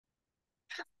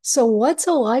So, what's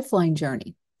a lifeline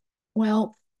journey?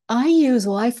 Well, I use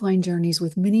lifeline journeys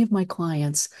with many of my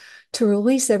clients to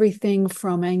release everything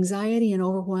from anxiety and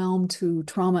overwhelm to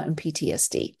trauma and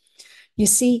PTSD. You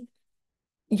see,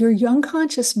 your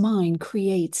unconscious mind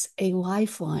creates a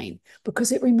lifeline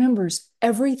because it remembers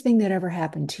everything that ever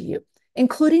happened to you,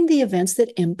 including the events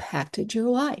that impacted your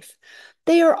life.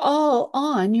 They are all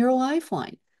on your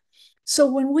lifeline. So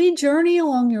when we journey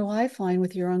along your lifeline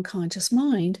with your unconscious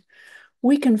mind,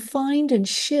 we can find and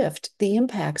shift the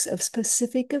impacts of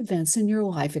specific events in your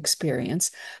life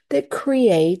experience that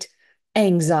create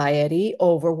anxiety,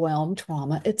 overwhelm,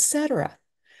 trauma, etc.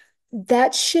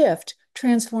 That shift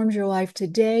transforms your life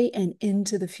today and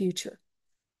into the future.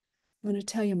 I'm going to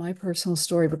tell you my personal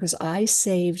story because I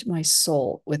saved my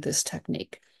soul with this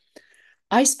technique.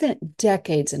 I spent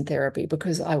decades in therapy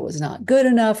because I was not good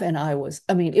enough and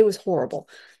it was horrible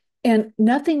and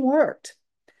nothing worked.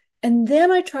 And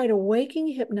then I tried a waking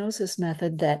hypnosis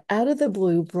method that out of the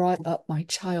blue brought up my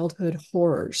childhood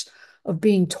horrors of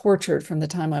being tortured from the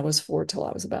time I was 4 till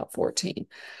I was about 14.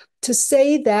 To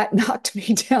say that knocked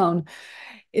me down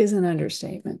is an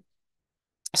understatement.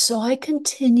 So I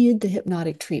continued the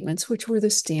hypnotic treatments, which were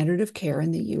the standard of care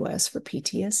in the US for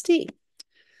PTSD.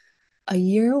 A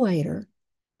year later,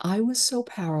 I was so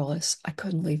powerless, I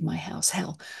couldn't leave my house.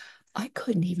 Hell, I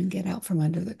couldn't even get out from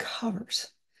under the covers.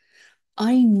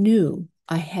 I knew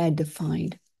I had to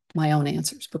find my own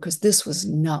answers because this was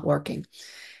not working.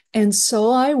 And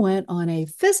so I went on a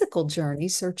physical journey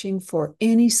searching for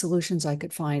any solutions I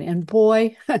could find. And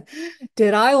boy,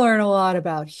 did I learn a lot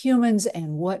about humans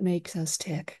and what makes us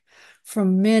tick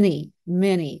from many,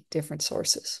 many different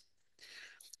sources.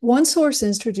 One source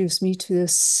introduced me to a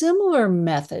similar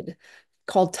method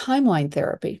called timeline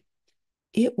therapy.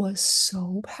 It was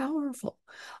so powerful.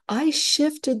 I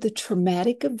shifted the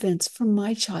traumatic events from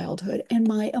my childhood and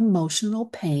my emotional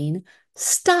pain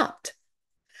stopped.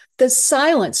 The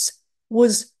silence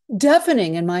was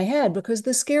deafening in my head because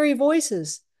the scary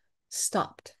voices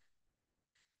stopped.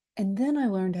 And then I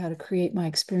learned how to create my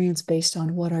experience based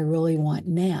on what I really want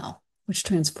now, which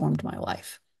transformed my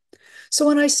life. So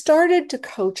when I started to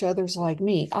coach others like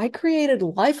me, I created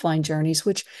lifeline journeys,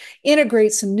 which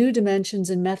integrate some new dimensions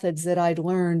and methods that I'd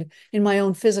learned in my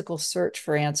own physical search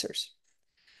for answers.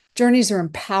 Journeys are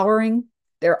empowering,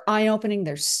 they're eye-opening,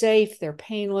 they're safe, they're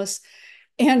painless,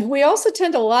 and we also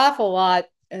tend to laugh a lot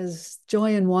as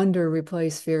joy and wonder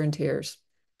replace fear and tears.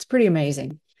 It's pretty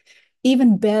amazing.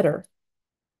 Even better,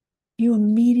 you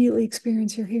immediately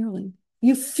experience your healing.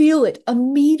 You feel it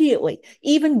immediately,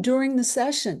 even during the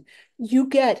session. You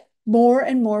get more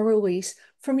and more release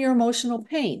from your emotional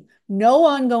pain. No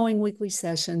ongoing weekly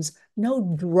sessions,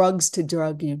 no drugs to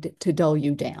dull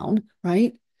you down,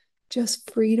 right? Just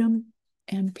freedom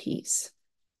and peace.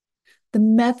 The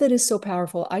method is so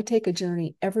powerful. I take a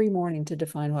journey every morning to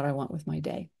define what I want with my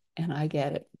day, and I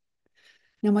get it.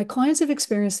 Now, my clients have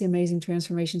experienced the amazing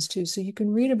transformations too, so you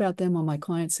can read about them on my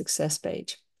client success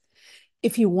page.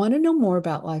 If you want to know more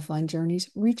about Lifeline Journeys,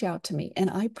 reach out to me,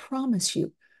 and I promise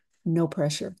you, no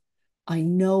pressure. I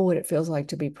know what it feels like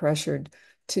to be pressured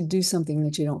to do something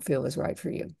that you don't feel is right for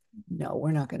you. No,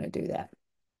 we're not going to do that.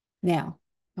 Now,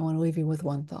 I want to leave you with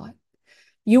one thought.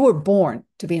 You were born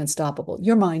to be unstoppable.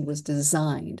 Your mind was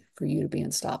designed for you to be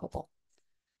unstoppable.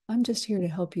 I'm just here to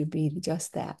help you be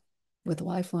just that with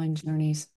Lifeline Journeys